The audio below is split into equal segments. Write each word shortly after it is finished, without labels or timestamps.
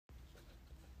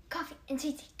and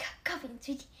sweetie, coffee and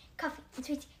sweetie, coffee and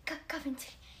sweetie, coffee and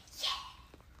sweetie.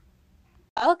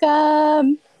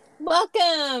 Welcome.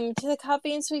 Welcome to the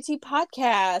Coffee and Sweet Tea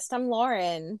podcast. I'm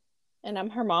Lauren, and I'm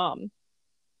her mom.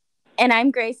 And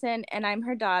I'm Grayson, and I'm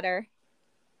her daughter.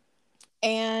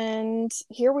 And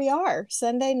here we are,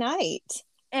 Sunday night.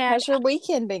 And how's your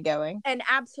weekend been going? And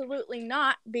absolutely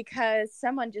not, because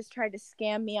someone just tried to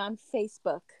scam me on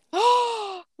Facebook.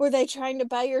 Were they trying to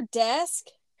buy your desk?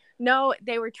 No,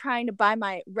 they were trying to buy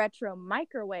my retro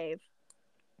microwave.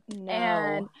 No.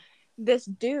 And this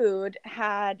dude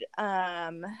had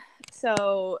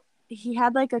so he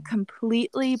had like a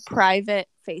completely private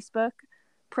Facebook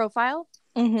profile.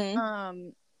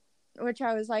 Which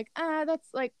I was like, that's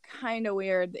like kind of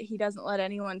weird that he doesn't let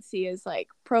anyone see his like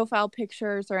profile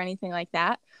pictures or anything like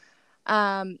that.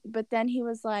 But then he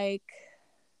was like,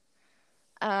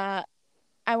 I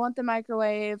want the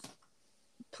microwave.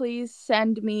 Please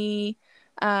send me,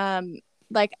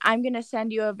 like, I'm going to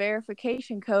send you a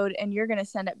verification code and you're going to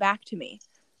send it back to me.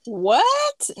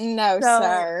 What? No,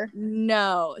 sir.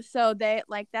 No. So they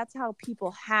like, that's how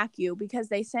people hack you, because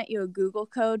they sent you a Google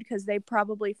code because they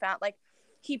probably found like,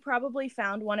 he probably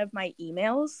found one of my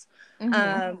emails.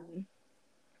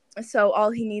 So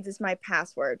all he needs is my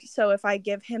password. So if I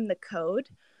give him the code,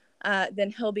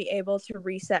 then he'll be able to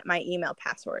reset my email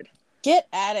password. Get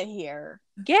out of here.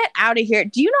 Get out of here.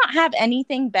 Do you not have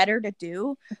anything better to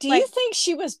do? Do you think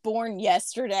she was born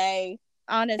yesterday?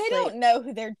 Honestly. They don't know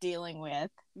who they're dealing with.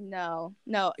 No.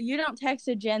 You don't text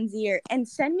a Gen Zer and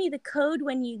send me the code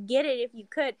when you get it if you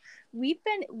could. We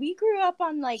grew up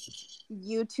on like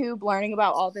YouTube learning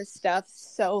about all this stuff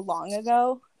so long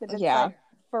ago that it's like,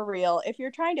 for real. If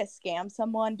you're trying to scam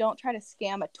someone, don't try to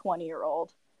scam a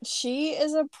 20-year-old. She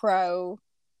is a pro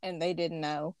and they didn't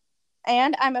know.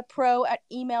 And I'm a pro at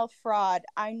email fraud.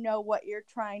 I know what you're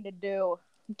trying to do.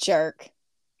 Jerk.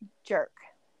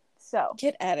 So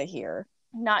get out of here.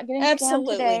 Not getting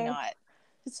absolutely today. Not.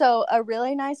 So a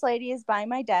really nice lady is by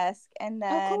my desk, and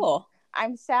then cool.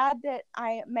 I'm sad that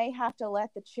I may have to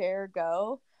let the chair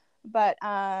go, but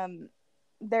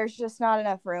there's just not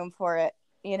enough room for it.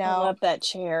 You know, I love that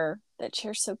chair. That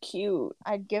chair's so cute.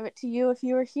 I'd give it to you if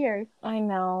you were here. I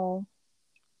know.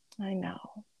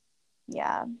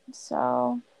 Yeah.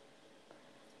 So.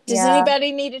 Does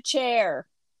anybody need a chair?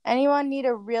 Anyone need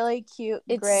a really cute,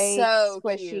 gray,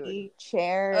 squishy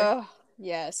chair? Oh,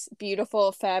 yes.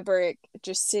 Beautiful fabric,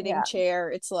 just sitting chair.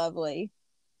 It's lovely.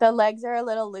 The legs are a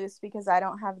little loose because I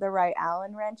don't have the right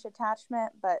Allen wrench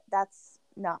attachment, but that's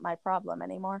not my problem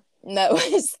anymore. No,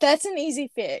 that's an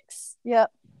easy fix.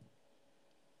 Yep.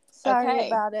 Sorry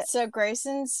about it. So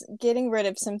Grayson's getting rid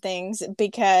of some things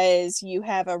because you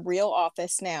have a real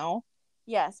office now.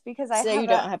 Yes, because you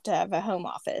don't have to have a home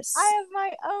office. I have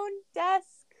my own desk.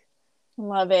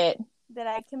 Love it. That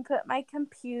I can put my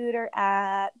computer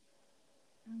at.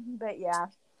 But yeah,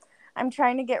 I'm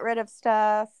trying to get rid of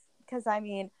stuff because, I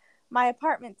mean, my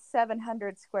apartment's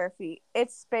 700 square feet.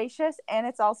 It's spacious and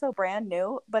it's also brand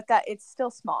new, but that it's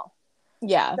still small.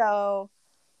 Yeah. So,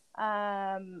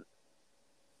 I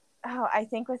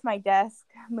think with my desk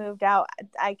moved out,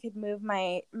 I could move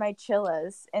my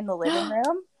chillas in the living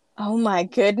room. Oh my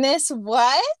goodness,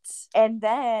 what? And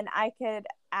then I could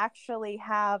actually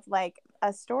have like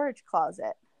a storage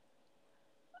closet.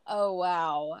 Oh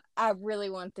wow. I really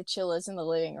want the chillas in the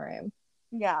living room.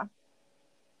 Yeah.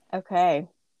 Okay.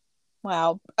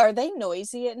 Wow. Are they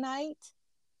noisy at night?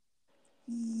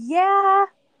 Yeah,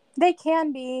 they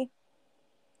can be.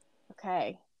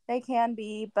 Okay. They can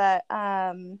be, but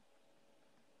yeah,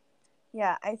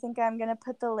 I think I'm going to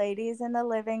put the ladies in the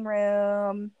living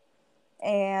room.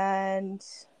 And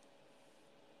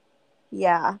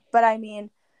yeah, but I mean,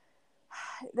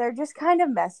 they're just kind of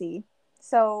messy.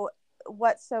 So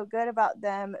what's so good about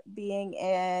them being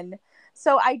in?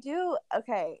 So I do.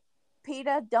 Okay,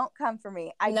 PETA, don't come for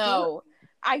me.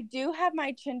 I do have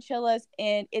my chinchillas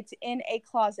in. It's in a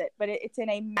closet, but it's in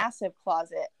a massive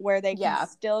closet where they can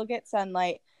still get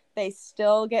sunlight. They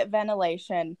still get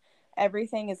ventilation.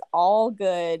 Everything is all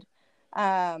good.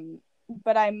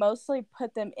 But I mostly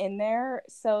put them in there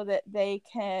so that they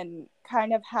can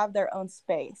kind of have their own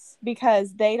space,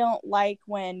 because they don't like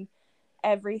when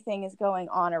everything is going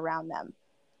on around them.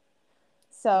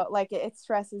 So, like, it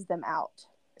stresses them out.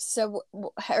 So,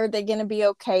 are they going to be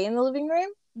okay in the living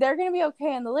room? They're going to be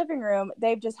okay in the living room.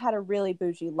 They've just had a really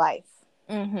bougie life.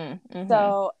 Mm-hmm.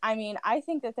 So, I mean, I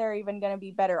think that they're even going to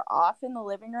be better off in the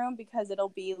living room because it'll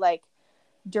be, like,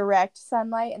 direct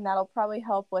sunlight, and that'll probably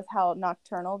help with how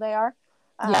nocturnal they are.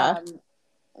 Yeah.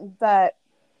 But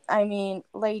I mean,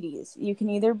 ladies, you can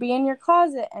either be in your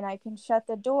closet and I can shut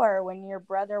the door when your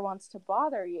brother wants to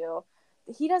bother you,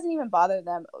 he doesn't even bother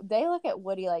them. They look at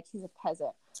Woody like he's a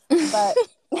peasant. But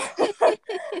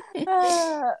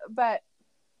but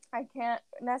I can't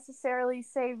necessarily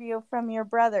save you from your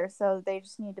brother, so they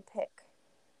just need to pick.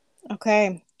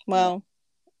 Okay. Well,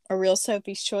 a real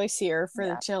Sophie's choice here for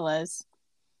the Yeah. Chillas.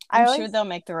 I I'm always- sure they'll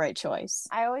make the right choice.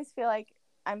 I always feel like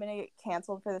I'm going to get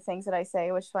canceled for the things that I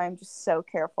say, which is why I'm just so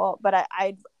careful. But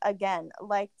I'd, again,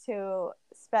 like to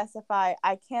specify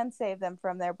I can save them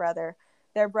from their brother.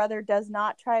 Their brother does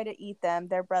not try to eat them.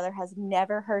 Their brother has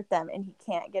never hurt them, and he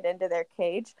can't get into their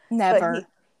cage. Never. But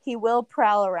he will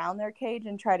prowl around their cage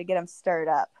and try to get them stirred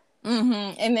up.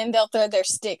 Mm-hmm. And then they'll throw their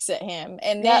sticks at him.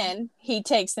 And then he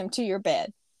takes them to your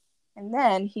bed. And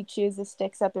then he chews the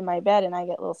sticks up in my bed, and I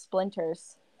get little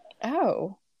splinters.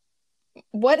 Oh.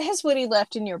 What has Woody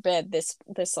left in your bed this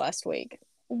last week?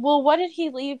 Well, what did he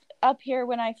leave up here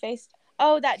when I faced...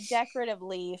 Oh, that decorative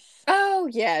leaf. Oh,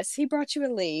 yes. He brought you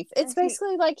a leaf. It's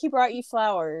basically like he brought you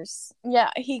flowers. Yeah,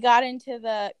 he got into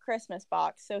the Christmas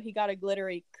box, so he got a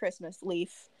glittery Christmas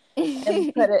leaf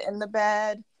and put it in the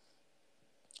bed.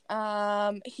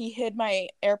 He hid my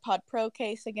AirPod Pro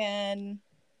case again.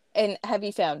 And have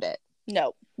you found it?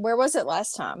 No. Where was it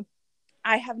last time?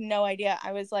 I have no idea.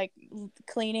 I was like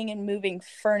cleaning and moving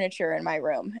furniture in my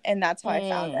room, and that's how I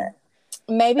found it.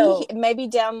 Maybe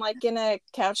down like in a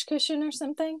couch cushion or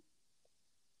something.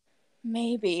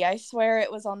 Maybe. I swear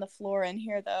it was on the floor in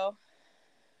here though.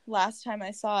 Last time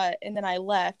I saw it, and then I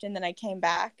left, and then I came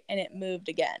back, and it moved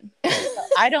again. So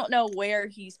I don't know where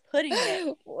he's putting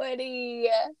it. Woody.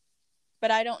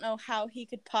 But I don't know how he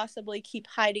could possibly keep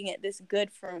hiding it this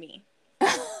good for me.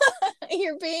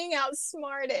 You're being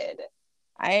outsmarted.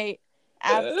 I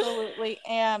absolutely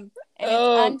am. And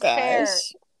it's unfair.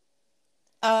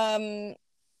 Gosh.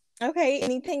 Okay,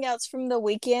 anything else from the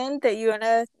weekend that you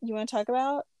wanna talk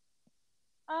about?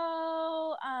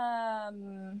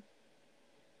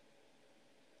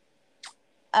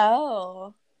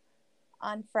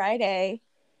 On Friday,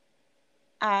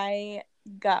 I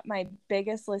got my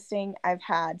biggest listing I've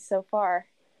had so far.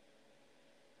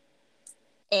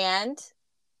 And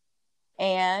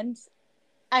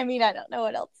I mean, I don't know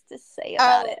what else to say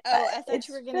about it. I thought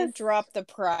you were going to drop the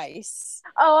price.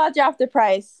 Oh, I'll drop the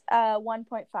price.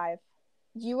 1.5.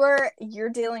 You're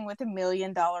dealing with $1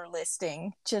 million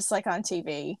listing, just like on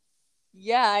TV.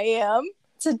 Yeah, I am.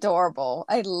 It's adorable.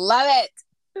 I love it.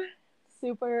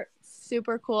 Super,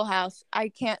 super cool house. I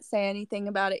can't say anything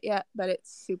about it yet, but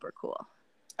it's super cool.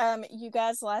 You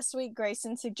guys, last week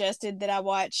Grayson suggested that I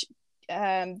watch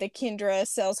the Kendra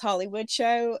Sells Hollywood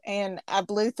show, and I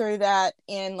blew through that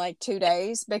in like 2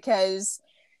 days because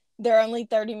they're only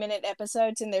 30-minute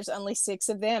episodes and there's only 6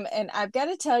 of them. And I've got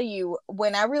to tell you,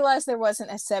 when I realized there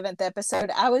wasn't a 7th episode,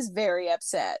 I was very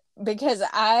upset because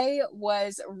I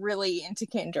was really into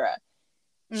Kendra.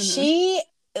 Mm-hmm.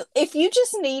 If you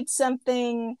just need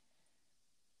something,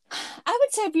 I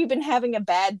would say if you've been having a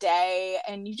bad day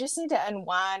and you just need to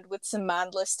unwind with some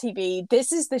mindless TV,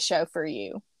 this is the show for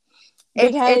you.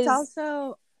 It's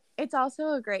also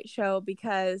a great show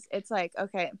because it's like,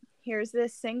 okay, here's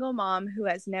this single mom who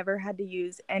has never had to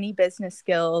use any business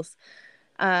skills.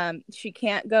 She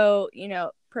can't go,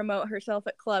 promote herself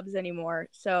at clubs anymore,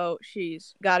 so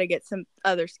she's got to get some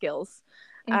other skills.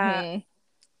 Mm-hmm.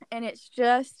 And it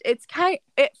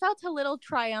felt a little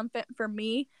triumphant for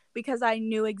me because I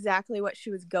knew exactly what she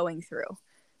was going through.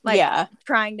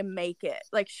 Trying to make it.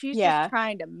 Like, she's just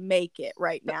trying to make it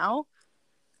right now.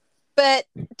 But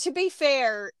to be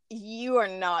fair, you are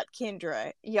not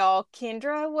Kendra. Y'all,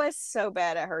 Kendra was so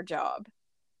bad at her job.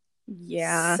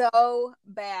 Yeah. So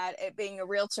bad at being a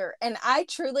realtor. And I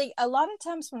truly, a lot of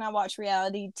times when I watch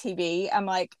reality TV, I'm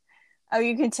like, oh,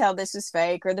 you can tell this is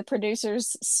fake, or the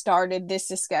producers started this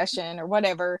discussion or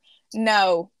whatever.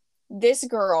 No, this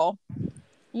girl,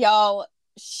 y'all,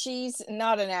 she's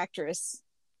not an actress.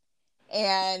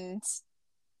 And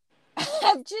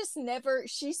I've just never,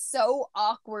 she's so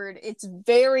awkward. It's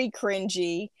very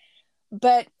cringy,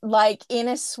 but like in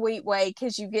a sweet way,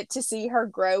 because you get to see her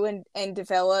grow and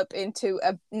develop into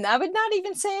I would not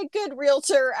even say a good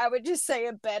realtor. I would just say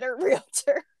a better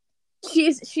realtor.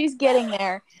 She's getting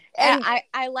there. And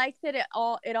I like that it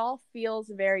all feels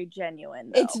very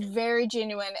genuine, though. It's very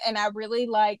genuine, and I really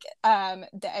like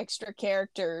the extra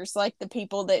characters, like the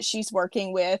people that she's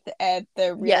working with at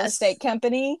the real estate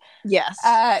company. Yes.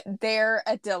 They're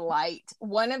a delight.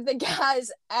 One of the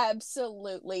guys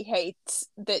absolutely hates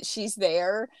that she's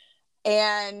there,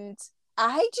 and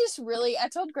I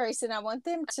told Grayson I want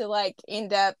them to like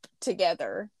end up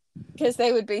together because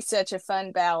they would be such a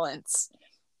fun balance.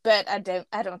 But I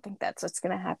don't think that's what's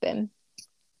going to happen.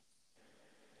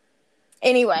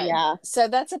 Anyway, so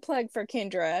that's a plug for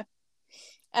Kendra.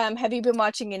 Have you been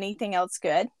watching anything else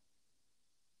good?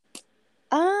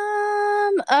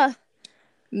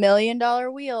 Million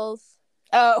Dollar Wheels.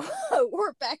 Oh,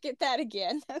 we're back at that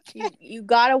again. Okay. You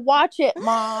gotta watch it,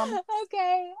 Mom.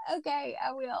 Okay.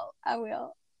 I will. I'll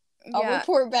Yeah.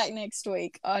 report back next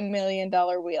week on Million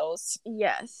Dollar Wheels.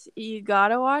 Yes, you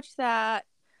gotta watch that.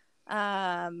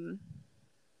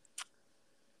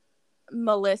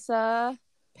 Melissa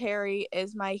Perry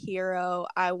is my hero.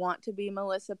 I want to be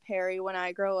Melissa Perry when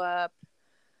I grow up.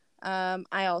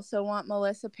 I also want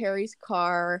Melissa Perry's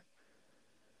car.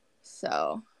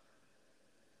 So.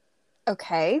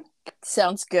 Okay.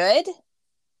 Sounds good.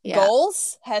 Yeah.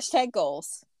 Goals?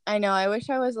 #goals. I know. I wish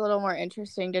I was a little more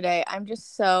interesting today. I'm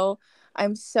so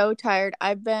tired.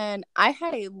 I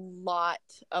had a lot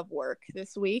of work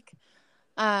this week.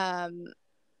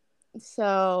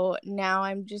 So now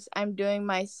I'm doing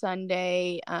my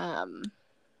Sunday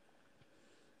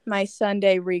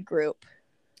regroup.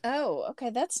 Oh, okay,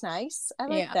 that's nice. I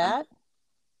like that.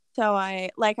 So I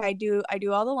do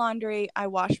all the laundry, I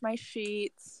wash my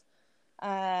sheets,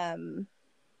 I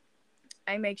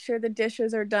make sure the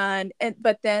dishes are done,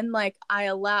 but then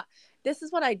this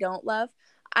is what I don't love.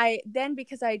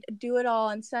 Because I do it all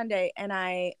on Sunday and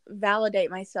I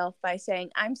validate myself by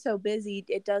saying I'm so busy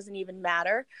it doesn't even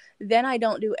matter. Then I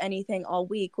don't do anything all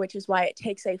week, which is why it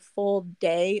takes a full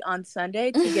day on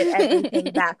Sunday to get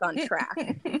everything back on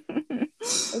track.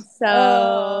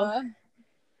 So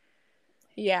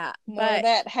yeah, more of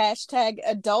that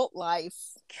 #adult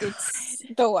life. God. It's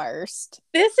the worst.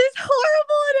 This is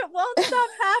horrible and it won't stop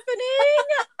happening.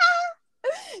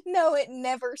 No, it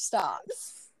never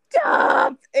stops.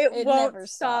 Stop! It won't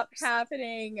stop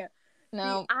happening.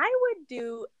 No. See, I would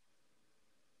do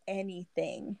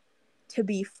anything to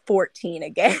be 14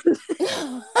 again.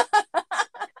 Anything!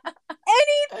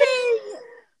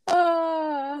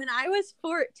 When I was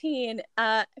 14,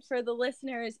 for the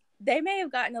listeners, they may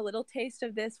have gotten a little taste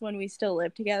of this when we still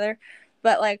lived together,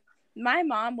 but like my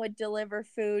mom would deliver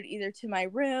food either to my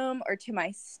room or to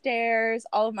my stairs.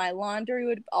 All of my laundry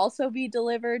would also be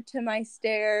delivered to my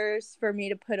stairs for me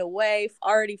to put away,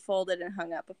 already folded and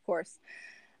hung up, of course.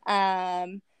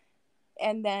 And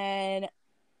then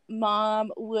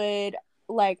Mom would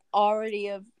already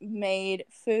have made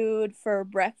food for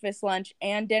breakfast, lunch,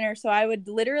 and dinner. So I would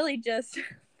literally just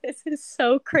this is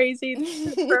so crazy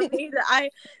for me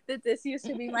that this used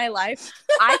to be my life.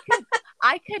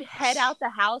 I could head out the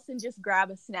house and just grab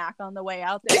a snack on the way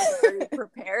out there already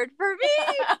prepared for me.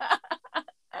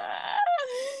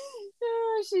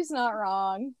 Oh, she's not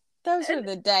wrong. Those are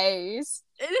the days.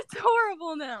 It's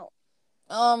horrible now.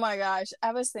 Oh my gosh.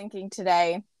 I was thinking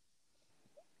today,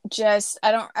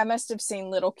 I must have seen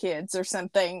Little Kids or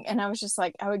something, and I was just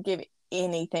like, I would give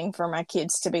anything for my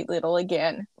kids to be little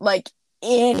again. Like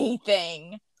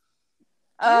anything.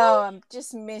 Oh, I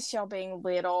just miss y'all being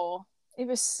little. It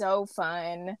was so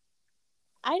fun.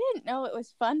 I didn't know it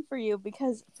was fun for you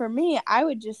because for me, I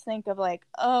would just think of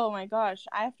oh my gosh,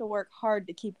 I have to work hard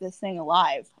to keep this thing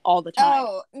alive all the time.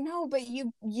 Oh, no, but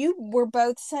you were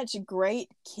both such great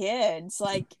kids.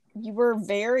 Like, you were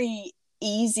very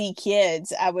easy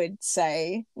kids, I would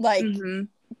say. Like, and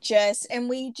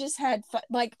we just had fun.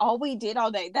 Like, all we did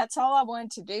all day, that's all I wanted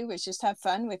to do was just have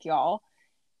fun with y'all.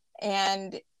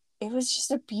 And it was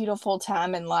just a beautiful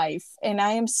time in life. And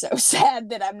I am so sad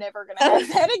that I'm never going to have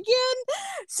that again.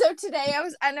 So today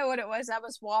I know what it was. I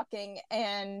was walking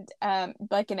and an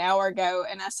hour ago,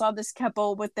 and I saw this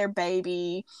couple with their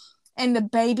baby. And the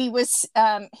baby was,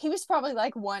 he was probably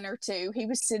 1 or 2. He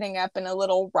was sitting up in a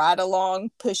little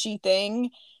ride-along pushy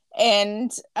thing.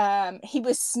 And he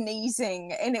was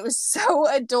sneezing. And it was so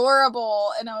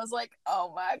adorable. And I was like,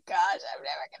 oh my gosh, I'm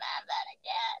never going to have that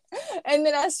again. And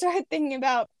then I started thinking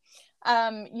about,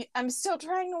 I'm still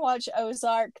trying to watch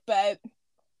Ozark, but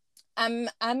I'm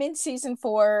in season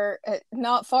 4,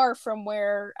 not far from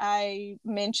where I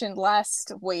mentioned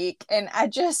last week, and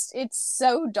it's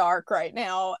so dark right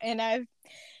now, and I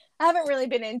haven't really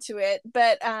been into it,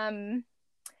 but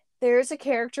there's a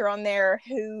character on there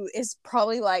who is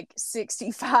probably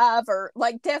 65 or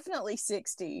definitely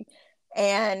 60,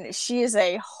 and she is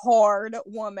a hard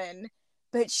woman.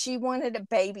 But she wanted a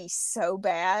baby so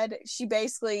bad. She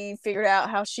basically figured out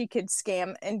how she could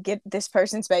scam and get this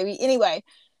person's baby. Anyway,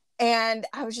 and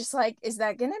I was just like, is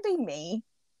that going to be me?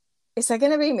 Is that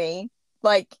going to be me?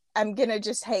 I'm going to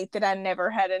just hate that I never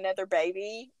had another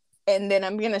baby. And then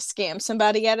I'm going to scam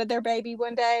somebody out of their baby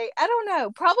one day. I don't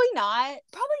know. Probably not.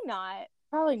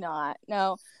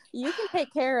 No, you can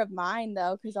take care of mine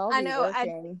though, because I'll be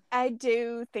working. I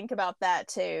do think about that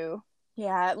too.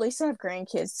 Yeah, at least I have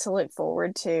grandkids to look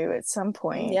forward to at some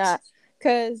point. Yeah.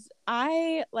 Because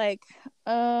I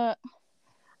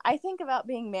think about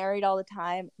being married all the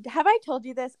time. Have I told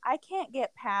you this? I can't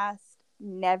get past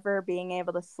never being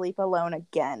able to sleep alone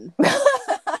again.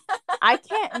 I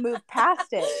can't move past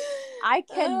it. I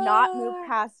cannot move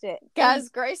past it. Guys,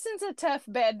 Grayson's a tough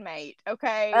bedmate,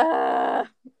 okay?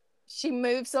 She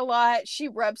moves a lot. She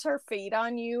rubs her feet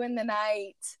on you in the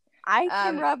night. I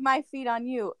can rub my feet on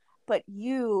you, but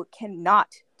you cannot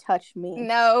touch me.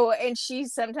 No, and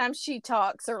sometimes she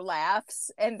talks or laughs,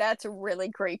 and that's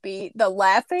really creepy. The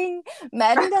laughing,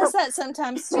 Maddie does that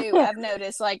sometimes too. I've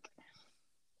noticed, like,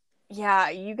 yeah,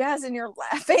 you guys and your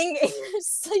laughing in your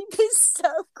sleep is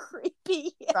so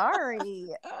creepy. Sorry.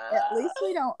 At least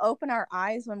we don't open our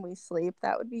eyes when we sleep.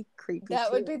 That would be creepy.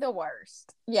 That would be the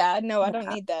worst. Yeah, no, I don't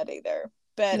need that either.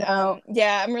 But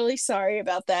yeah, I'm really sorry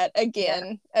about that.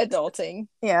 Again, adulting.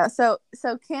 Yeah, so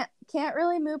can't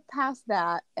really move past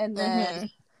that, and then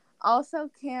also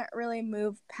can't really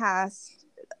move past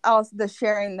the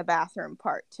sharing the bathroom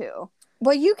part too.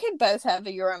 Well, you could both have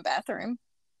your own bathroom.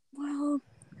 Well,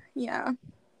 yeah.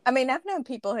 I mean, I've known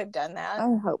people who've done that.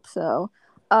 I hope so.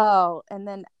 Oh, and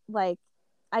then like,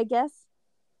 I guess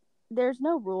there's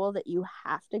no rule that you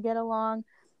have to get along,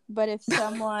 but if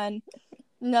someone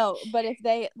no, but if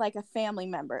they like a family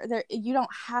member, you don't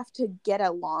have to get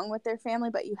along with their family,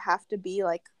 but you have to be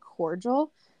like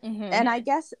cordial. And I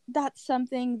guess that's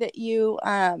something that you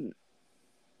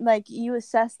like you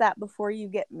assess that before you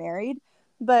get married.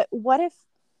 But what if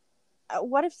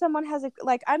someone has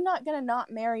I'm not gonna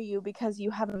not marry you because you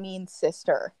have a mean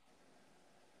sister,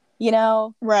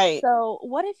 right? So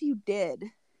what if you did?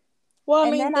 Well, I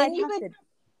mean, then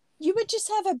you would just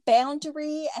have a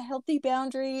boundary, a healthy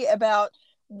boundary about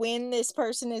when this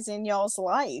person is in y'all's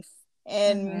life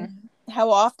and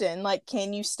how often. Like,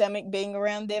 can you stomach being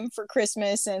around them for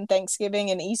Christmas and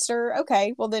Thanksgiving and Easter?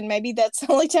 Okay, well then maybe that's the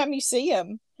only time you see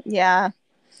them. Yeah.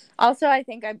 Also, I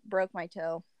think I broke my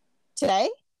toe today.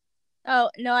 Oh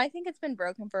no, I think it's been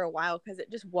broken for a while because it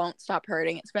just won't stop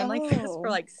hurting. It's been like this for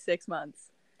like 6 months.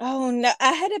 Oh no,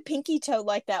 I had a pinky toe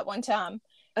like that one time.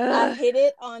 I hit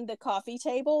it on the coffee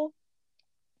table,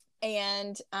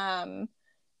 and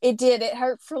it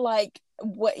hurt for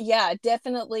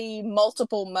definitely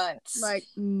multiple months. Like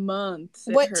months.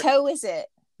 What toe is it?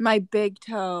 My big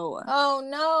toe. Oh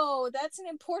no, that's an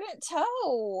important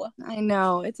toe. I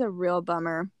know, it's a real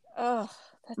bummer. Oh,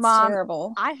 that's Mom,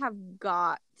 terrible. I have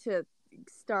got to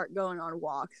start going on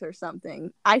walks or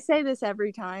something. I say this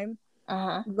every time,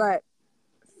 but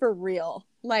for real,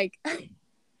 like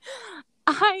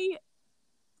I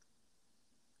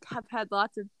have had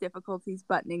lots of difficulties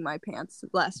buttoning my pants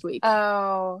last week.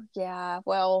 Oh yeah,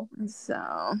 well,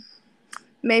 so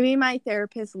maybe my new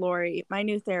therapist Lori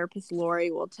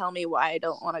will tell me why I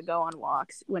don't want to go on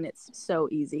walks when it's so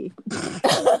easy.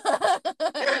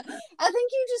 I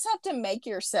think you just have to make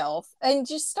yourself and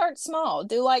just start small.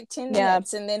 Do like 10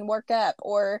 minutes and then work up,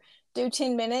 or do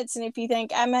 10 minutes. And if you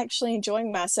think I'm actually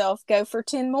enjoying myself, go for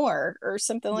 10 more or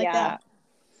something like that.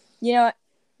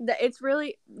 It's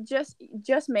really just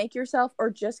make yourself,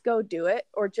 or just go do it,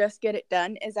 or just get it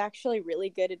done is actually really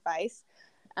good advice.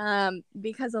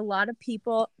 Because a lot of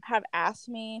people have asked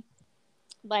me,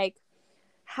 like,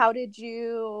 how did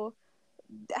you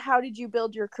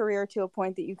build your career to a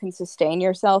point that you can sustain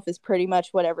yourself, is pretty much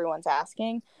what everyone's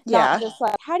asking. Not just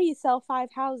like, how do you sell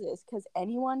 5 houses? Because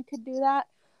anyone could do that.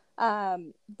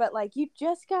 But like, you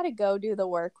just got to go do the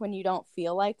work when you don't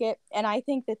feel like it. And I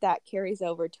think that carries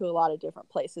over to a lot of different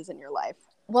places in your life.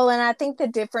 Well, and I think the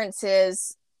difference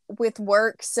is with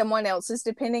work, someone else is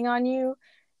depending on you.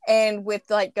 And with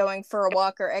like going for a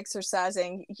walk or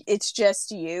exercising, it's just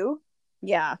you.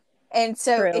 Yeah. And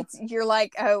so you're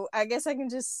like, oh, I guess I can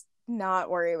just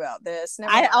not worry about this.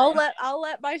 I'll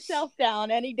let myself down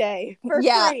any day for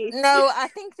free. No, I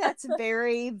think that's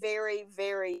very, very,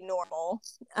 very normal.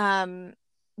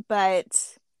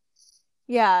 But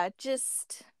yeah,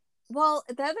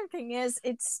 the other thing is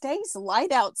it stays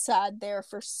light outside there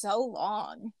for so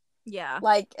long. Yeah.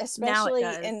 Like, especially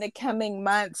in the coming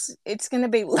months, it's gonna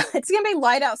be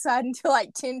light outside until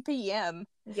like 10 p.m.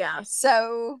 Yeah.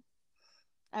 So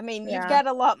I mean, you've got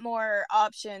a lot more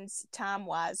options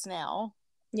time-wise now.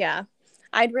 Yeah.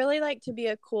 I'd really like to be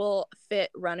a cool,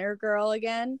 fit runner girl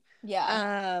again.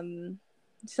 Yeah.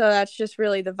 So that's just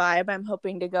really the vibe I'm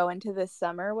hoping to go into this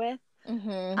summer with.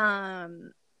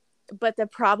 But the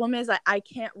problem is I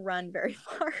can't run very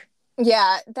far.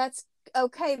 Yeah, that's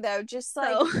okay, though. Just,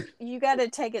 like, you got to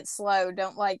take it slow.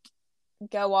 Don't, like,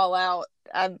 go all out.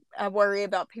 I worry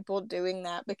about people doing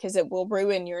that because it will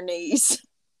ruin your knees.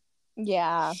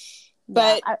 Yeah.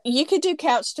 But Yeah, you could do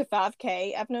couch to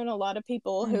 5K. I've known a lot of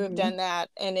people who have Mhm. done that,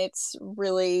 and it's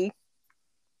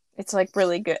like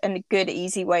really good and a good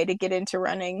easy way to get into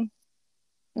running.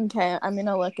 Okay, I'm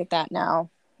gonna look at that now.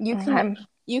 You Um,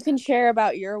 can share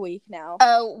about your week now.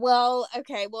 oh, well,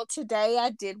 okay. Well, today I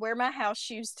did wear my house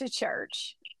shoes to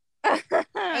church.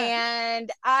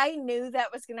 And I knew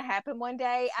that was going to happen one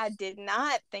day. I did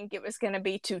not think it was going to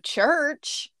be to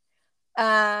church.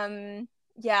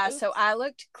 Yeah, Oops. so I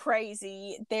looked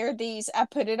crazy. I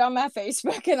put it on my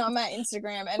Facebook and on my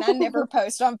Instagram, and I never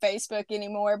post on Facebook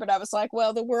anymore, but I was like,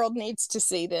 well, the world needs to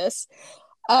see this.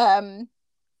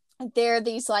 There are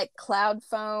these like cloud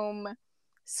foam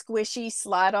squishy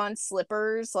slide on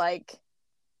slippers. Like,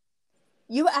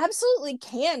 you absolutely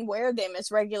can wear them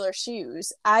as regular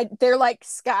shoes. They're like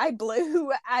sky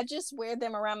blue. I just wear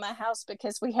them around my house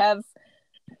because we have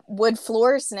wood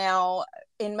floors now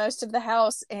in most of the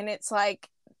house, and it's like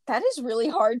that is really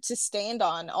hard to stand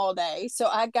on all day. So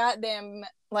I got them,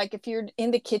 like, if you're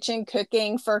in the kitchen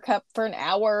cooking for an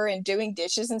hour and doing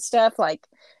dishes and stuff, like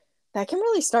that can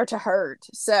really start to hurt.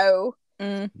 So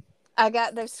I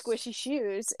got those squishy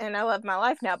shoes, and I love my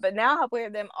life now. But now I wear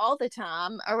them all the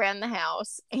time around the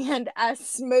house, and I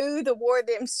wore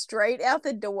them straight out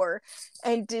the door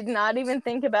and did not even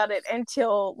think about it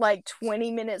until like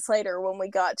 20 minutes later when we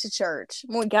got to church.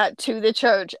 When we got to the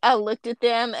church, I looked at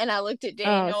them and I looked at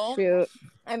Daniel. Oh, shoot.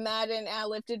 And Madden, I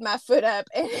lifted my foot up,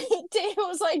 and Daniel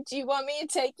was like, "Do you want me to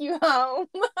take you home?"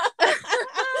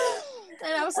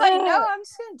 And I was like, "No, I'm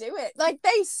just gonna do it." Like,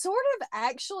 they sort of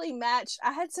actually matched.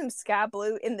 I had some sky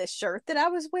blue in the shirt that I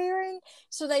was wearing,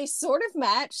 so they sort of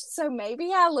matched. So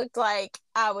maybe I looked like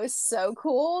I was so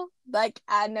cool, like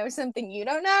I know something you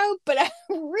don't know, but I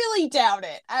really doubt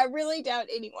it. I really doubt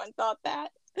anyone thought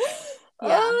that.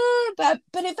 Yeah. But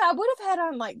if I would have had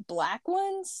on like black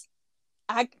ones,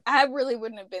 I really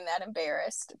wouldn't have been that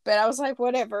embarrassed. But I was like,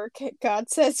 whatever. God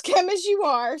says, come as you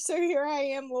are. So here I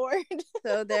am, Lord.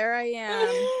 So there I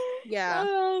am. Yeah.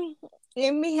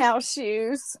 In me house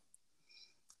shoes.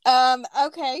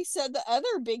 Okay, so the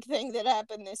other big thing that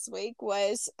happened this week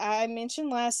was, I mentioned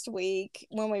last week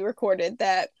when we recorded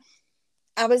that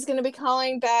I was going to be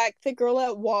calling back the girl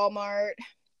at Walmart.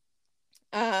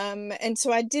 And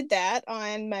so I did that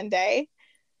on Monday.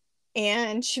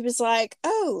 And she was like,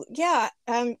 "Oh, yeah,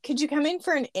 could you come in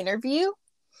for an interview?"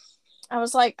 I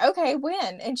was like, "Okay,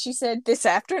 when?" And she said, "This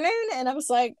afternoon." And I was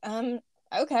like,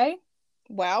 okay,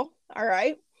 well, all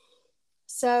right.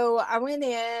 So I went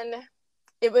in.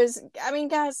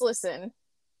 Guys, listen,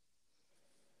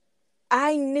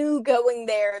 I knew going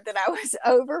there that I was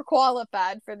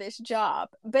overqualified for this job,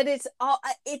 but it's a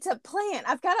plan.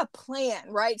 I've got a plan,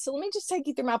 right? So let me just take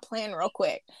you through my plan real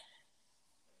quick.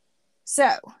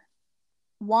 So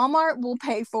Walmart will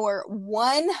pay for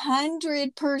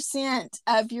 100%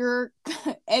 of your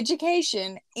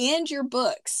education and your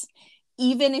books,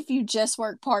 even if you just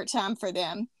work part-time for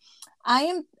them. I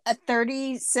am a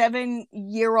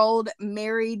 37-year-old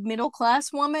married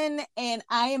middle-class woman, and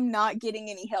I am not getting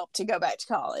any help to go back to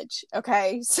college.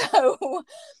 Okay, so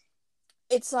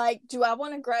it's like, do I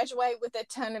want to graduate with a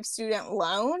ton of student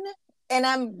loan?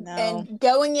 And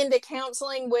going into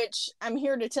counseling, which I'm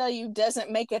here to tell you doesn't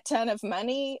make a ton of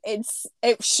money. It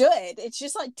should. It's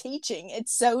just like teaching.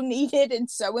 It's so needed and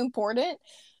so important,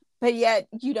 but yet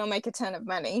you don't make a ton of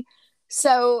money.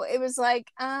 So it was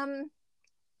like,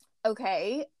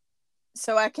 okay,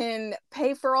 so I can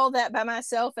pay for all that by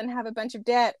myself and have a bunch of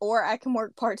debt, or I can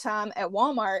work part-time at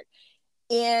Walmart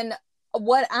in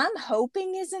what I'm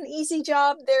hoping is an easy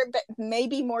job. There may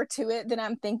be more to it than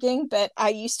I'm thinking, but I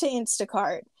used to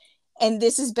Instacart, and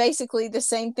this is basically the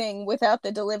same thing without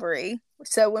the delivery.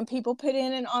 So when people put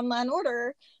in an online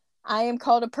order, I am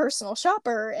called a personal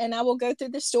shopper, and I will go through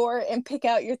the store and pick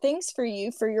out your things for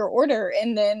you for your order,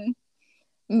 and then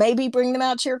maybe bring them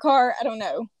out to your car. I don't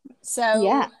know. So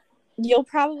yeah, you'll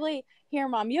probably here,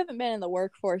 Mom. You haven't been in the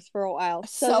workforce for a while,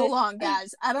 so long,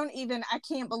 guys. I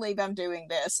can't believe I'm doing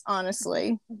this,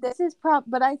 honestly. This is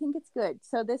but I think it's good.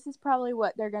 So this is probably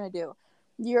what they're gonna do.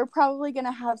 You're probably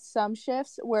gonna have some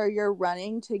shifts where you're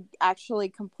running to actually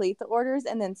complete the orders,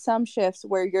 and then some shifts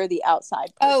where you're the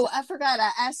outside person. Oh, I forgot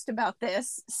I asked about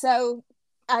this. So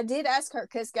I did ask her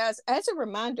because, guys, as a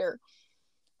reminder,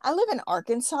 I live in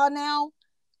Arkansas now,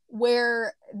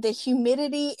 where the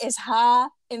humidity is high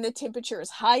and the temperature is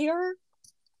higher.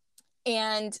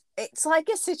 And it's like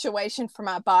a situation for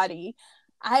my body.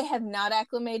 I have not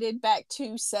acclimated back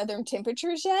to southern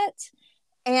temperatures yet.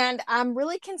 And I'm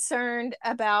really concerned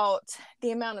about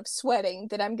the amount of sweating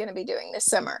that I'm going to be doing this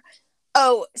summer.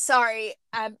 Oh, sorry.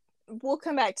 we'll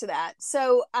come back to that.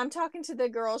 So I'm talking to the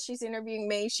girl. She's interviewing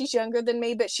me. She's younger than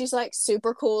me, but she's like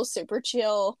super cool, super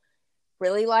chill.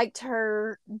 Really liked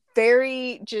her.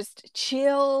 Very just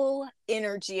chill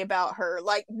energy about her.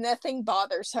 Like nothing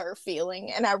bothers her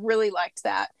feeling. And I really liked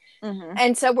that. Mm-hmm.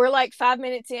 And so we're like 5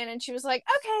 minutes in and she was like,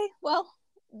 okay, well,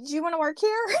 do you want to work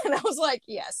here? And I was like,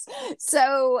 yes.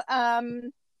 So,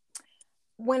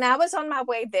 when I was on my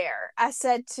way there, I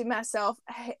said to myself,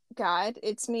 hey, God,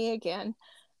 it's me again.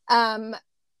 I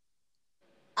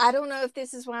don't know if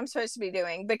this is what I'm supposed to be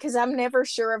doing because I'm never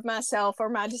sure of myself or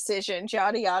my decisions,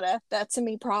 yada, yada. That's a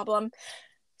me problem.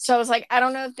 So I was like, I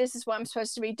don't know if this is what I'm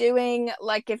supposed to be doing.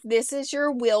 Like, if this is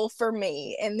your will for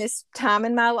me in this time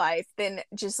in my life, then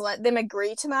just let them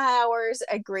agree to my hours,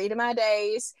 agree to my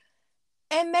days,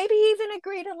 and maybe even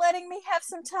agree to letting me have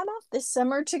some time off this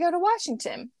summer to go to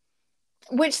Washington.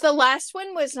 Which the last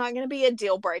one was not going to be a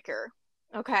deal breaker.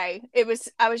 Okay.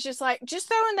 I was just like, just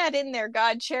throwing that in there.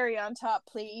 God, cherry on top,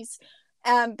 please.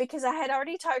 Because I had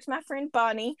already talked to my friend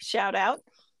Bonnie, shout out,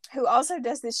 who also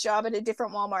does this job at a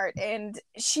different Walmart. And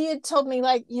she had told me,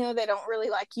 like, you know, they don't really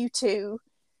like you to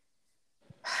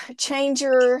change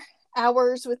your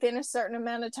hours within a certain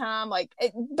amount of time. Like,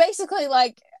 basically,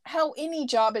 like how any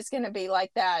job is going to be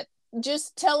like that.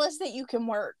 Just tell us that you can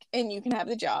work and you can have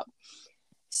the job.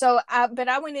 So but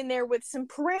I went in there with some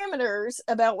parameters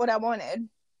about what I wanted.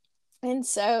 And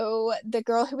so the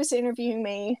girl who was interviewing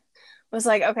me was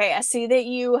like, okay, I see that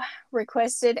you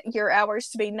requested your hours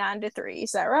to be 9 to 3.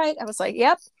 Is that right? I was like,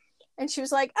 yep. And she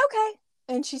was like, okay.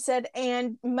 And she said,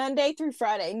 and Monday through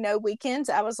Friday, no weekends.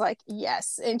 I was like,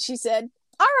 yes. And she said,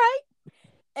 all right.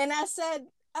 And I said,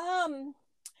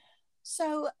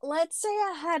 so let's say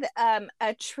I had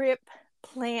a trip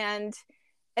planned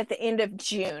at the end of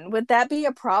June. Would that be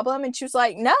a problem? And she was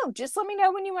like, no, just let me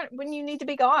know when you need to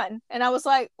be gone. And I was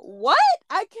like, what?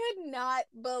 I could not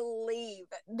believe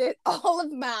that all of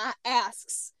my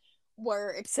asks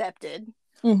were accepted.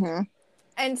 Mm-hmm.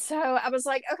 And so I was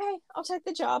like, okay, I'll take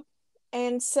the job.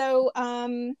 And so, I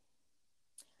mean,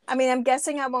 I'm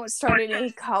guessing I won't start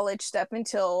any college stuff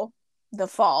until the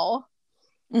fall.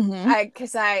 Mm-hmm.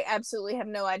 Because I absolutely have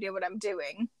no idea what I'm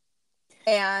doing.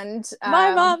 And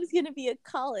my mom's gonna be a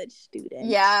college student.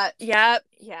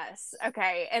 Yes.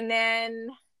 Okay. And then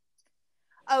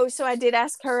so I did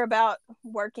ask her about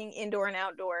working indoor and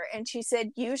outdoor, and she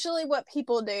said usually what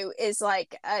people do is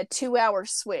like a 2-hour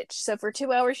switch. So for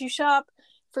 2 hours you shop,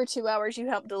 for 2 hours you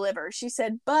help deliver. She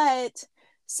said, but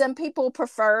some people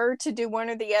prefer to do one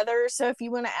or the other. So if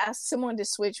you want to ask someone to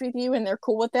switch with you and they're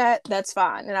cool with that, that's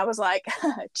fine. And I was like,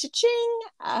 cha-ching,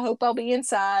 I hope I'll be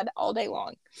inside all day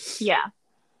long. Yeah.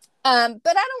 But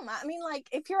I don't mind. I mean, like,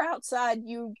 if you're outside,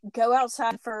 you go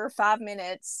outside for 5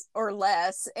 minutes or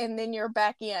less, and then you're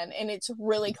back in, and it's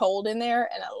really cold in there,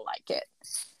 and I like it.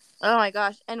 Oh my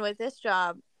gosh. And with this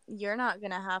job, you're not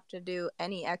going to have to do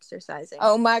any exercising.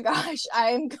 Oh my gosh. I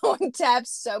am going to have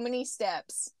so many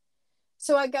steps.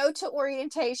 So I go to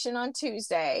orientation on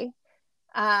Tuesday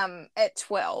at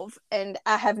 12, and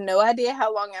I have no idea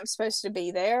how long I'm supposed to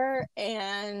be there,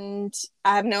 and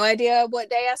I have no idea what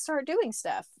day I start doing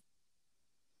stuff.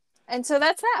 And so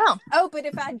that's that. Oh, but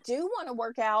if I do want to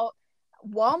work out,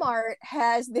 Walmart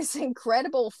has this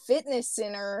incredible fitness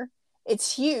center.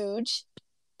 It's huge.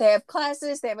 They have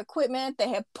classes, they have equipment, they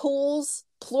have pools,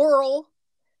 plural.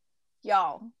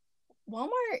 Y'all,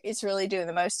 Walmart is really doing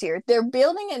the most here. They're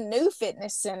building a new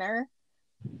fitness center.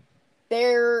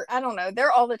 I don't know,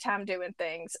 they're all the time doing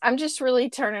things. I'm just really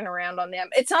turning around on them.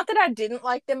 It's not that I didn't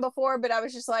like them before, but I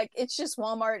was just like, it's just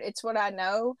Walmart. It's what I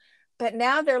know. But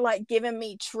now they're like giving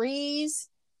me trees.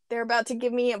 They're about to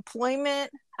give me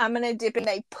employment. I'm going to dip in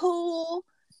a pool.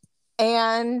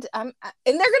 And they're going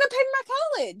to pay my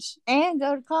college. And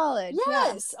go to college.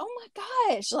 Yes. Yeah. Oh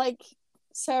my gosh. Like,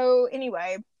 so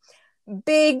anyway,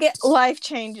 big life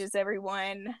changes,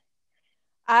 everyone.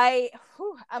 I'm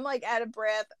like out of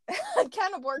breath. I'm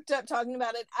kind of worked up talking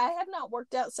about it. I have not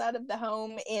worked outside of the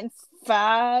home in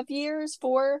 5 years,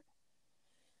 4.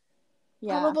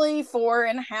 Yeah. Probably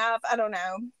 4.5. I don't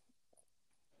know.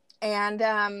 And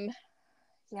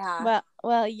yeah.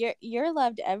 Well, you're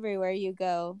loved everywhere you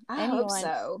go. I hope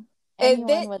so.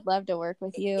 Anyone would love to work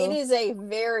with you. It is a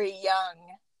very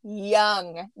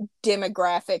young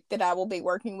demographic that I will be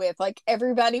working with. Like,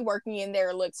 everybody working in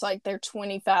there looks like they're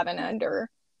 25 and under.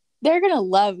 They're gonna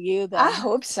love you, though. I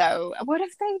hope so. What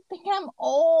if they think I'm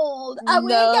old? I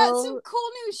went and got some cool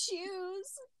new shoes.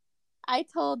 I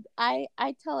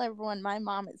tell everyone my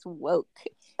mom is woke.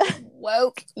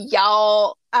 Woke,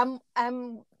 y'all.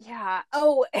 Yeah.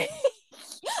 Oh,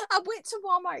 I went to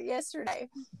Walmart yesterday,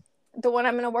 the one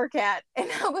I'm gonna work at,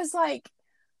 and I was like,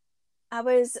 I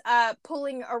was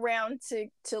pulling around to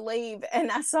leave,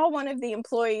 and I saw one of the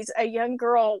employees, a young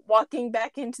girl, walking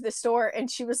back into the store,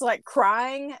 and she was like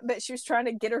crying, but she was trying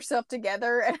to get herself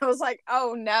together, and I was like,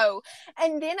 oh no.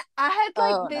 And then I had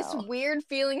like this weird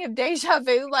feeling of deja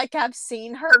vu, like I've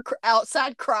seen her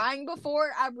outside crying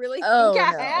before. I really think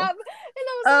I have. And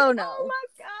I was like, oh my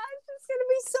gosh, it's gonna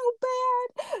be so bad.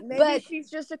 Maybe she's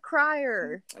just a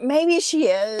crier. Maybe she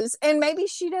is, and maybe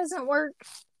she doesn't work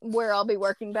where I'll be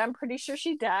working, but I'm pretty sure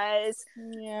she does.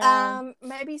 Yeah.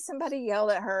 Maybe somebody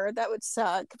yelled at her. That would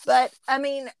suck. But I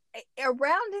mean,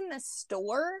 around in the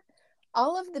store,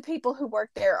 all of the people who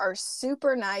work there are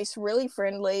super nice, really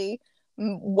friendly,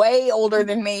 way older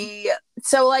than me.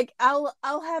 So like I'll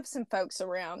have some folks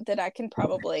around that I can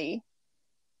probably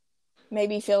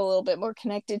maybe feel a little bit more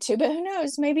connected to, but who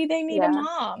knows? Maybe they need a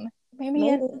mom. Maybe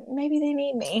they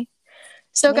need me.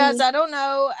 So guys, I don't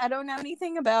know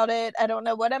anything about it. I don't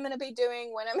know what I'm going to be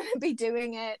doing, when I'm going to be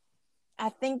doing it. I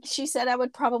think she said I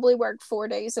would probably work 4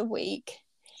 days a week.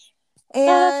 And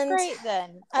that's great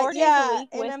then. 4 days a week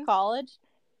with college.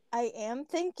 I am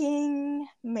thinking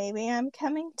maybe I'm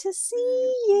coming to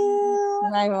see you.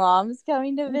 My mom's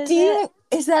coming to visit.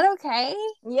 Is that okay?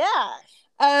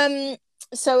 Yeah.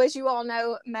 So as you all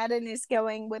know, Madden is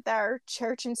going with our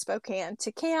church in Spokane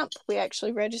to camp. We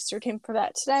actually registered him for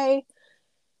that today.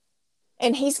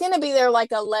 And he's going to be there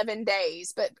like 11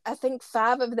 days, but I think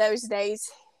 5 of those days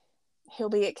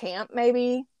he'll be at camp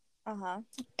maybe.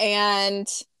 And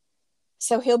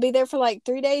so he'll be there for like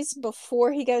 3 days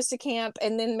before he goes to camp,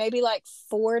 and then maybe like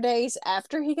 4 days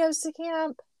after he goes to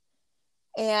camp.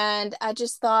 And I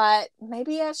just thought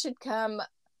maybe I should come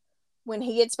when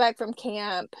he gets back from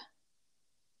camp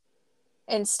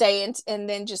and stay and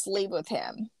then just leave with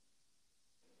him.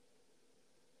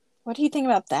 What do you think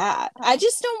about that? I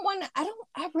just don't want to,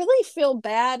 I really feel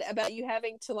bad about you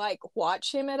having to like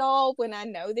watch him at all when I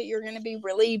know that you're going to be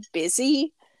really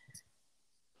busy.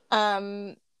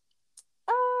 But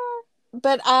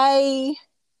I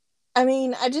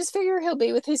mean, I just figure he'll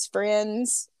be with his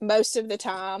friends most of the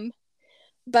time,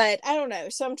 but I don't know.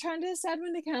 So I'm trying to decide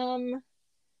when to come,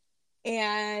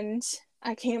 and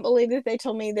I can't believe that they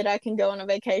told me that I can go on a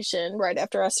vacation right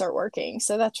after I start working.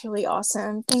 So that's really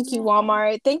awesome. Thank you,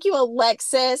 Walmart. Thank you,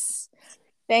 Alexis.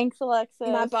 Thanks, Alexis.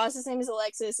 My boss's name is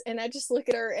Alexis, and I just look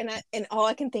at her and all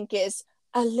I can think is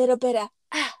a little bit of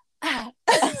a little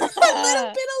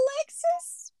bit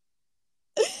Alexis.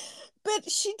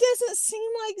 But she doesn't seem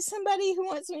like somebody who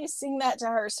wants me to sing that to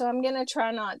her, so I'm gonna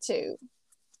try not to.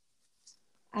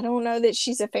 I don't know that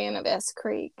she's a fan of S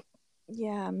Creek.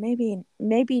 Yeah, maybe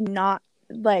not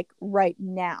like right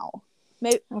now.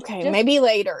 Maybe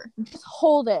later. Just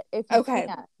hold it if you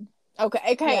can.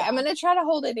 Okay. Yeah. I'm gonna try to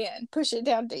hold it in, push it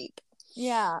down deep.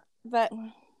 Yeah, but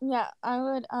yeah, I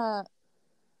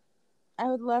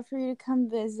would love for you to come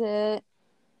visit.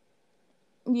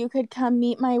 You could come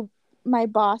meet my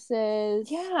bosses.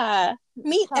 Yeah,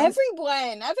 meet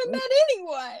everyone. I haven't met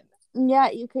anyone. Yeah,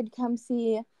 you could come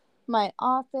see my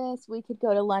office. We could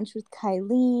go to lunch with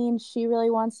Kylene. She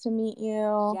really wants to meet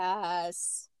you.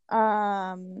 Yes.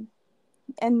 And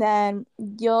then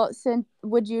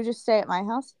would you just stay at my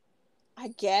house? I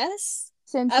guess.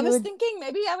 I was thinking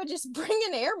maybe I would just bring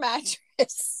an air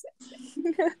mattress.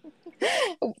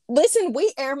 Listen,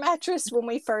 we air mattressed when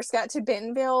we first got to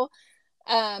Bentonville,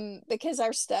 because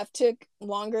our stuff took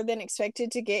longer than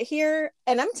expected to get here.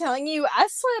 And I'm telling you, I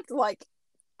slept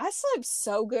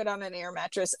so good on an air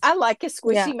mattress. I like a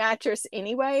squishy mattress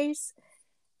anyways.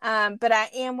 But I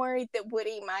am worried that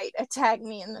Woody might attack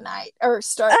me in the night or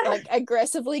start like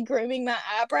aggressively grooming my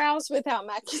eyebrows without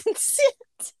my consent.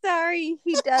 Sorry,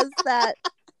 he does that.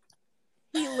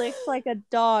 He licks like a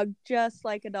dog, just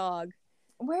like a dog.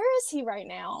 Where is he right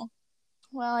now?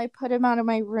 Well, I put him out of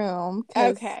my room.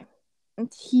 Okay.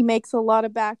 He makes a lot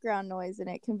of background noise and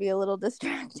it can be a little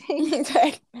distracting.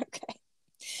 Okay.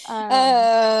 So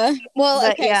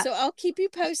I'll keep you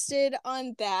posted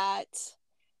on that.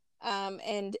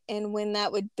 And when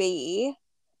that would be,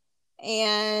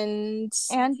 and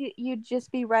you'd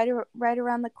just be right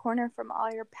around the corner from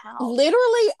all your pals.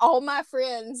 Literally, all my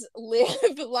friends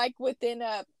live like within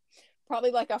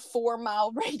probably like a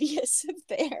 4-mile radius of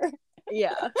there.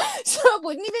 Yeah, so I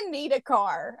wouldn't even need a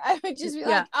car. I would just be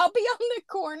like, I'll be on the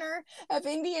corner of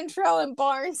Indian Trail and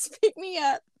Barnes. Pick me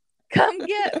up. Come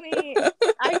get me.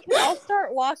 I'll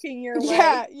start walking your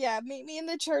way. Yeah. Meet me in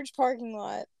the church parking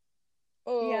lot.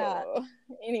 Oh, yeah.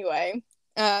 Anyway,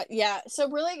 so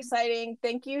really exciting.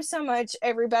 Thank you so much,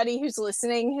 everybody who's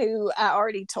listening, who I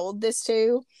already told this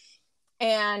to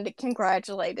and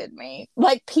congratulated me.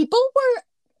 Like, people were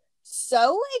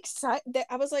so excited.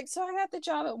 I was like, so I got the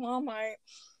job at Walmart,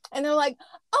 and they're like,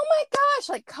 oh my gosh,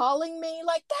 like calling me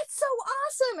like, that's so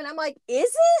awesome. And I'm like, is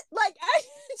it? Like, I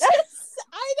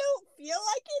don't feel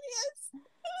like it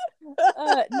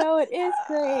is. No, it is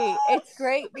great. It's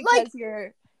great because Like,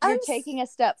 you're I'm taking a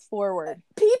step forward.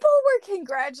 People were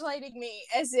congratulating me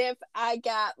as if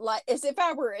as if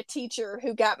I were a teacher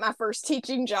who got my first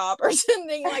teaching job or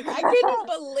something. Like, I couldn't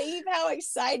believe how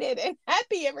excited and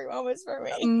happy everyone was for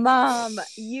me. Mom,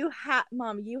 you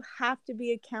have to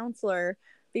be a counselor,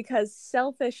 because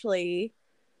selfishly,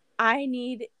 I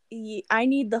need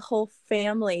the whole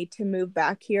family to move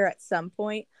back here at some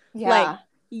point. Yeah. Like,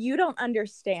 you don't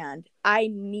understand. I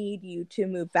need you to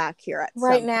move back here at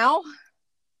right some now.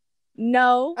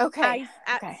 No. Okay.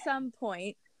 At some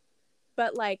point,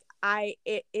 but like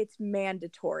it's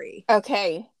mandatory.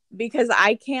 Okay. Because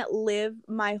I can't live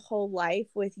my whole life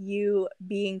with you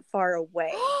being far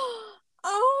away.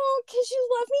 Oh, because you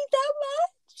love me that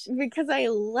much? Because I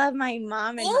love my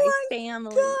mom and my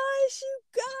family. Gosh, you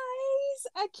guys,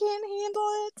 I can't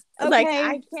handle it. Okay. Like,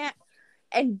 I can't.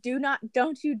 And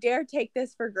don't you dare take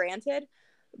this for granted,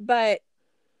 but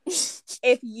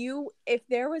if you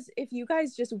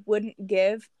guys just wouldn't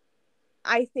give,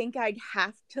 I think I'd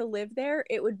have to live there.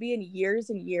 It would be in years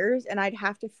and years, and I'd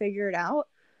have to figure it out.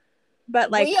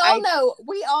 But like, we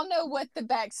all know what the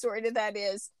backstory to that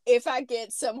is. If I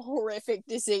get some horrific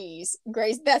disease,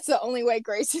 Grace, that's the only way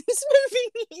Grace is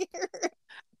moving here.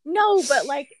 No, but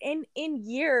like in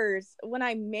years, when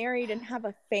I'm married and have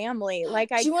a family, like,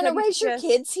 do you want to raise your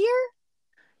kids here?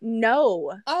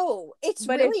 No. Oh, it's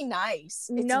really nice.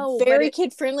 It's very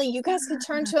kid friendly. You guys could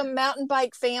turn to a mountain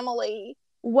bike family.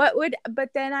 But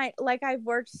then I've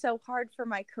worked so hard for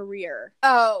my career.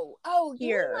 Oh,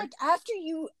 here. You mean like after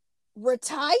you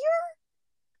retire?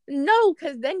 No,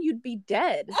 because then you'd be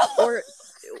dead or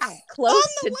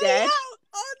close to dead.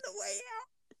 On the way out.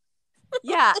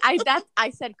 Yeah, I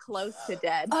said close to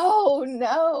dead. Oh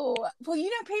no. Well,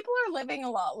 people are living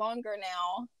a lot longer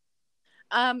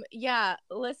now. Yeah,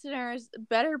 listeners,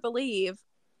 better believe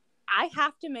I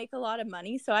have to make a lot of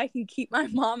money so I can keep my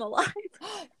mom alive.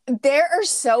 There are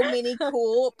so many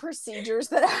cool procedures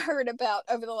that I heard about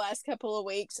over the last couple of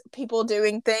weeks, people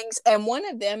doing things. And one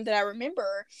of them that I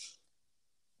remember,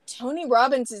 Tony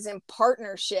Robbins is in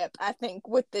partnership, I think,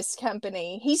 with this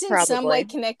company. He's in some way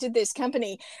connected to this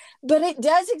company, but it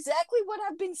does exactly what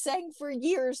I've been saying for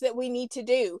years that we need to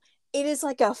do. It is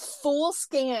like a full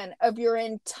scan of your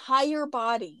entire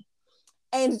body,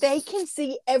 and they can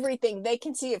see everything. They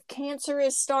can see if cancer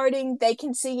is starting. They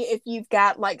can see if you've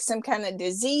got like some kind of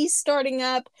disease starting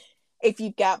up, if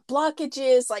you've got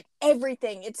blockages, like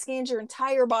everything. It scans your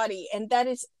entire body, and that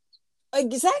is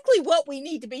exactly what we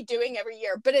need to be doing every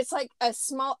year. But it's like a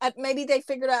small, maybe they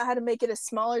figured out how to make it a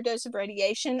smaller dose of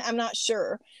radiation. I'm not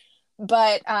sure,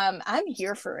 but I'm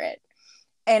here for it.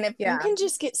 And if you can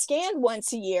just get scanned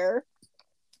once a year,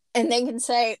 and they can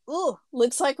say, oh,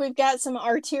 looks like we've got some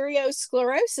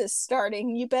arteriosclerosis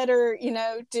starting, you better,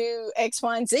 do X,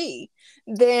 Y, and Z,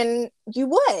 then you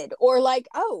would. Or like,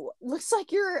 oh, looks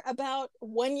like you're about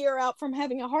 1 year out from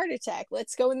having a heart attack,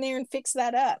 let's go in there and fix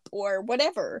that up, or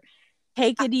whatever.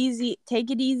 Take it easy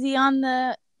on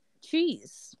the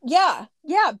cheese. Yeah,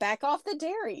 back off the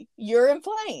dairy, you're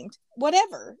inflamed,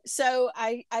 whatever. So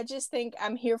I just think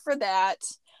I'm here for that.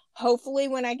 Hopefully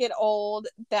when I get old,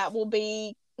 that will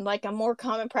be like a more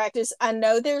common practice. I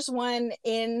know there's one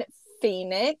in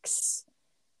Phoenix,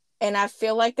 and I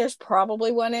feel like there's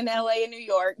probably one in LA and New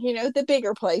York, the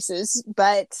bigger places,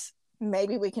 but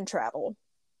maybe we can travel.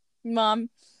 Mom,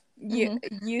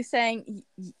 you saying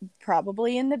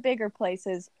probably in the bigger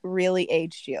places really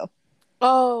aged you.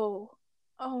 Oh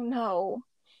no.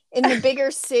 In the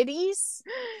bigger cities?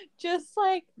 Just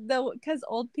like because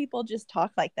old people just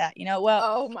talk like that, well,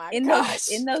 oh my gosh.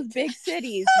 in those big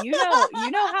cities, you know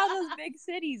how those big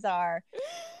cities are.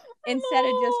 Instead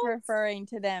of just referring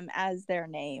to them as their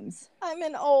names. I'm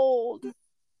an old.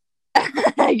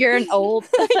 You're an old.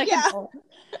 Like yeah.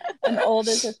 An old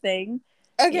is a thing.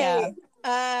 Okay.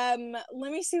 Yeah.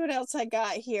 Let me see what else I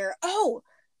got here. Oh,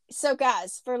 so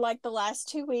guys, for like the last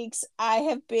 2 weeks, I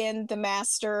have been the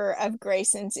master of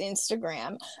Grayson's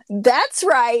Instagram. That's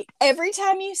right. Every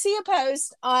time you see a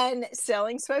post on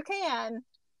Selling Spokane,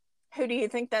 who do you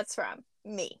think that's from?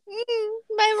 Me.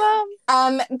 My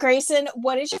mom. Grayson,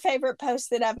 what is your favorite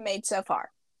post that I've made so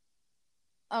far?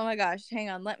 Oh my gosh, hang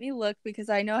on. Let me look, because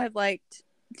I know I've liked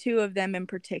 2 of them in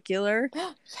particular.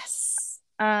 Yes.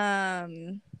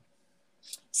 Okay.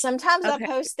 Sometimes I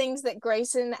post things that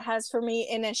Grayson has for me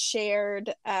in a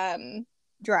shared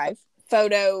drive.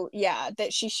 photo,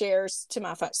 that she shares to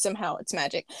my phone. Somehow it's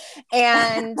magic.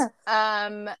 And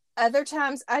other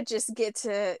times I just get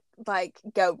to like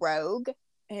go rogue.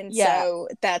 And so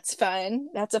that's fun.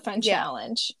 That's a fun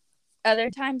challenge.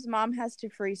 Other times mom has to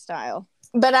freestyle.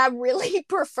 But I really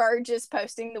prefer just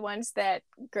posting the ones that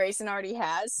Grayson already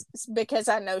has because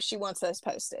I know she wants those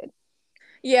posted.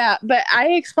 Yeah, but I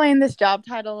explained this job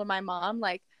title to my mom.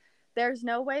 Like, there's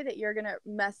no way that you're going to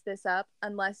mess this up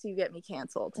unless you get me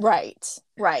canceled. Right.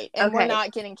 And we're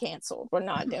not getting canceled. We're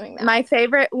not doing that. My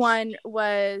favorite one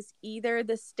was either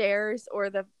the stairs or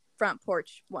the front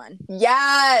porch one.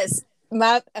 Yes.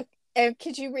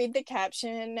 Could you read the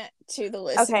caption to the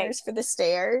listeners for the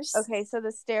stairs? Okay, so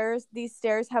these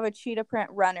stairs have a cheetah print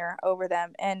runner over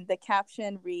them, and the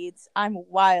caption reads, "I'm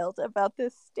wild about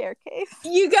this staircase."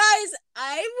 You guys,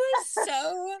 I was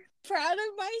so proud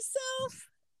of myself.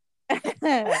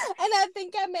 And I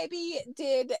think I maybe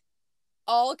did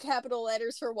all capital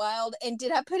letters for wild. And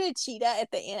did I put a cheetah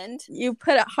at the end? You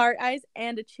put a heart eyes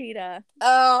and a cheetah.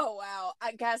 Oh, wow.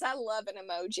 Guys, I love an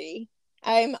emoji.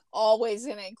 I'm always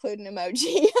going to include an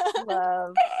emoji.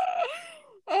 Love.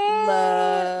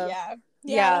 Yeah,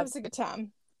 that was a good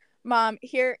time. Mom,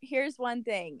 here's one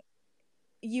thing.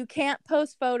 You can't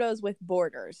post photos with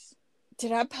borders.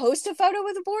 Did I post a photo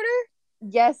with a border?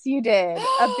 Yes, you did.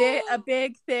 A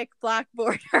big, thick black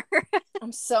border.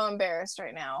 I'm so embarrassed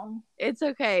right now. It's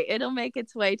okay. It'll make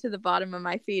its way to the bottom of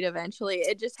my feed eventually.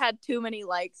 It just had too many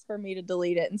likes for me to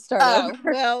delete it and start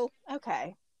over. Well,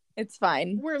 okay. It's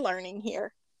fine. We're learning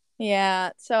here.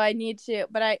 Yeah, so I need to,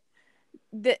 but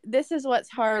this is what's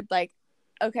hard. Like,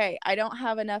 okay, I don't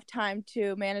have enough time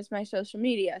to manage my social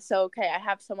media. So, okay, I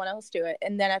have someone else do it.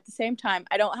 And then at the same time,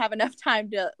 I don't have enough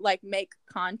time to like make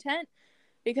content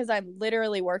because I'm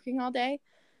literally working all day.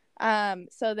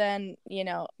 So then,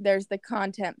 there's the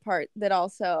content part that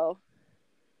also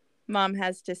mom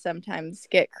has to sometimes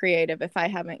get creative if I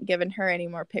haven't given her any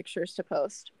more pictures to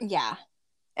post. Yeah.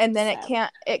 And then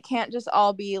it can't just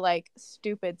all be like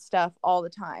stupid stuff all the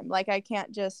time. Like, I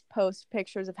can't just post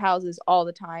pictures of houses all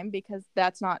the time because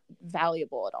that's not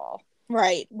valuable at all.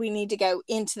 Right. We need to go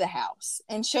into the house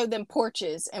and show them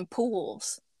porches and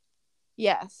pools.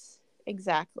 Yes,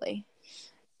 exactly.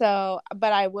 So,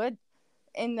 but I would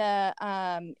in the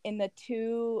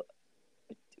 2,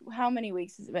 how many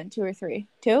weeks has it been? 2 or 3?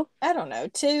 2? I don't know.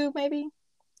 2 maybe.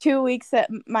 2 weeks that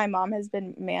my mom has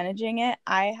been managing it,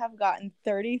 I have gotten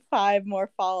 35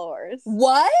 more followers.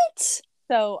 What?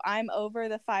 So I'm over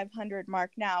the 500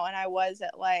 mark now, and I was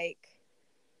at like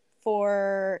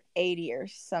 480 or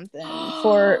something.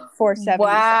 470.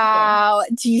 Wow.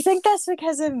 Something. Do you think that's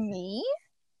because of me?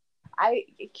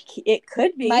 It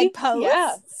could be. My posts?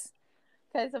 Yes.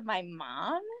 Because of my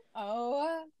mom.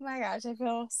 Oh my gosh, I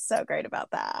feel so great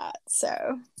about that.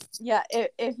 So yeah,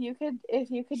 if you could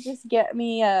just get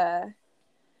me a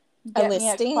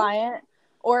client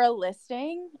or a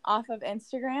listing off of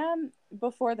Instagram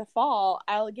before the fall,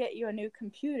 I'll get you a new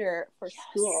computer for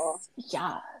school.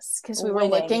 Yes, because we were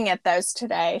looking at those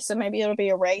today, so maybe it'll be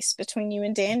a race between you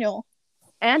and Daniel.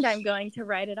 And I'm going to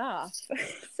write it off.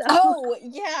 So. Oh,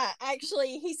 yeah.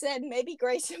 Actually, he said maybe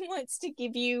Grayson wants to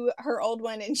give you her old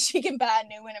one and she can buy a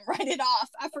new one and write it off.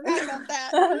 I forgot about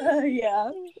that.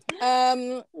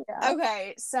 Yeah.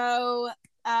 Okay. So,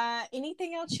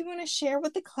 anything else you want to share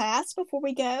with the class before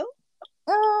we go?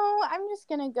 Oh, I'm just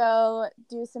going to go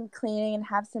do some cleaning and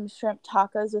have some shrimp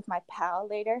tacos with my pal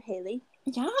later, Haley.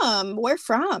 Yum. Where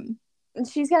from?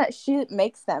 She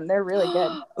makes them. They're really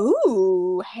good.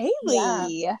 Ooh, Haley.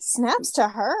 Yeah. Snaps to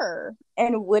her.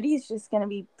 And Woody's just going to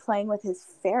be playing with his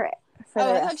ferret.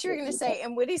 I thought you were going to say,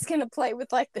 and Woody's going to play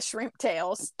with like the shrimp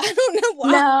tails. I don't know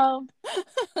why. No,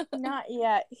 not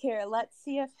yet. Here, let's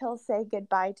see if he'll say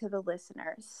goodbye to the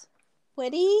listeners.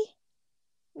 Woody?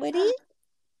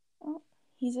 Oh,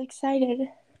 he's excited.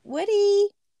 Woody,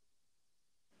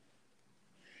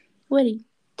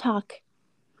 talk.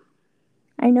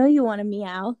 I know you want to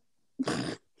meow.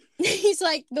 He's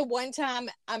like, the one time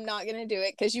I'm not going to do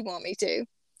it because you want me to.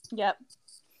 Yep.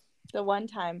 The one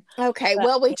time. Okay,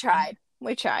 well, we tried.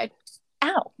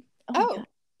 Ow. Oh.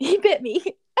 He bit me.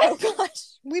 Oh,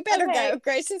 gosh. We better go.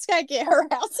 Grayson's got to get her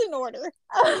house in order.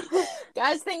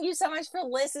 Guys, thank you so much for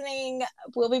listening.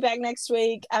 We'll be back next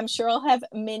week. I'm sure I'll have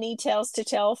many tales to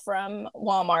tell from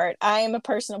Walmart. I am a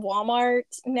person of Walmart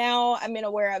now. I'm going to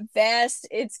wear a vest.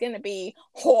 It's going to be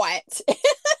hot.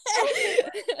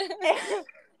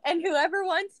 And whoever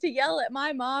wants to yell at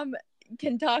my mom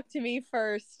can talk to me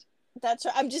first. That's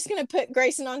right. I'm just going to put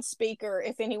Grayson on speaker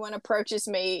if anyone approaches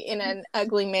me in an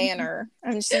ugly manner.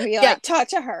 I'm just going to be like, talk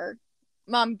to her.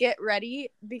 Mom, get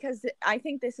ready because I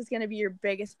think this is going to be your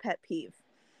biggest pet peeve.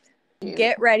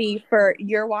 get ready for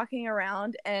you're walking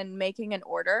around and making an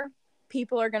order.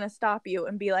 People are going to stop you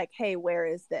and be like, hey, where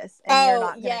is this? And you're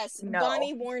not gonna know.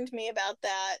 Bonnie warned me about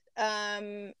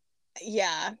that.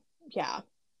 Yeah. Yeah.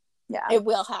 It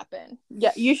will happen.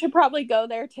 Yeah, you should probably go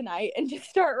there tonight and just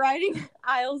start writing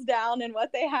aisles down and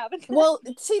what they have. Well,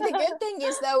 see, the good thing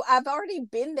is, though, I've already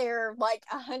been there like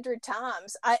 100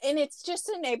 times. And it's just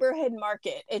a neighborhood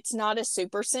market. It's not a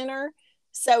super center.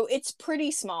 So it's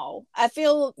pretty small. I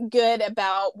feel good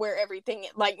about where everything,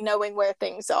 like knowing where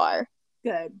things are.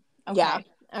 Good. Okay. Yeah.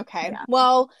 Okay. Yeah.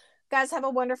 Well, guys, have a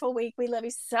wonderful week. We love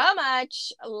you so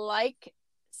much. Like,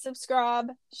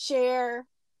 subscribe, share,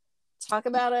 talk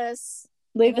about us.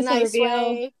 Leave us a review.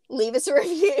 Way. Leave us a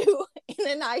review in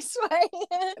a nice way.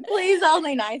 Please,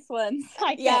 only nice ones.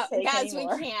 I can't take guys,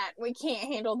 anymore. we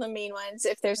can't handle the mean ones.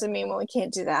 If there's a mean one, we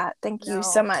can't do that. Thank you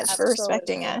so much for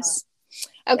respecting us.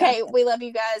 Okay, we love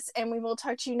you guys, and we will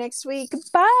talk to you next week.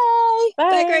 Bye.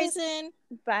 Bye, Grayson.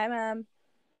 Bye, Mom.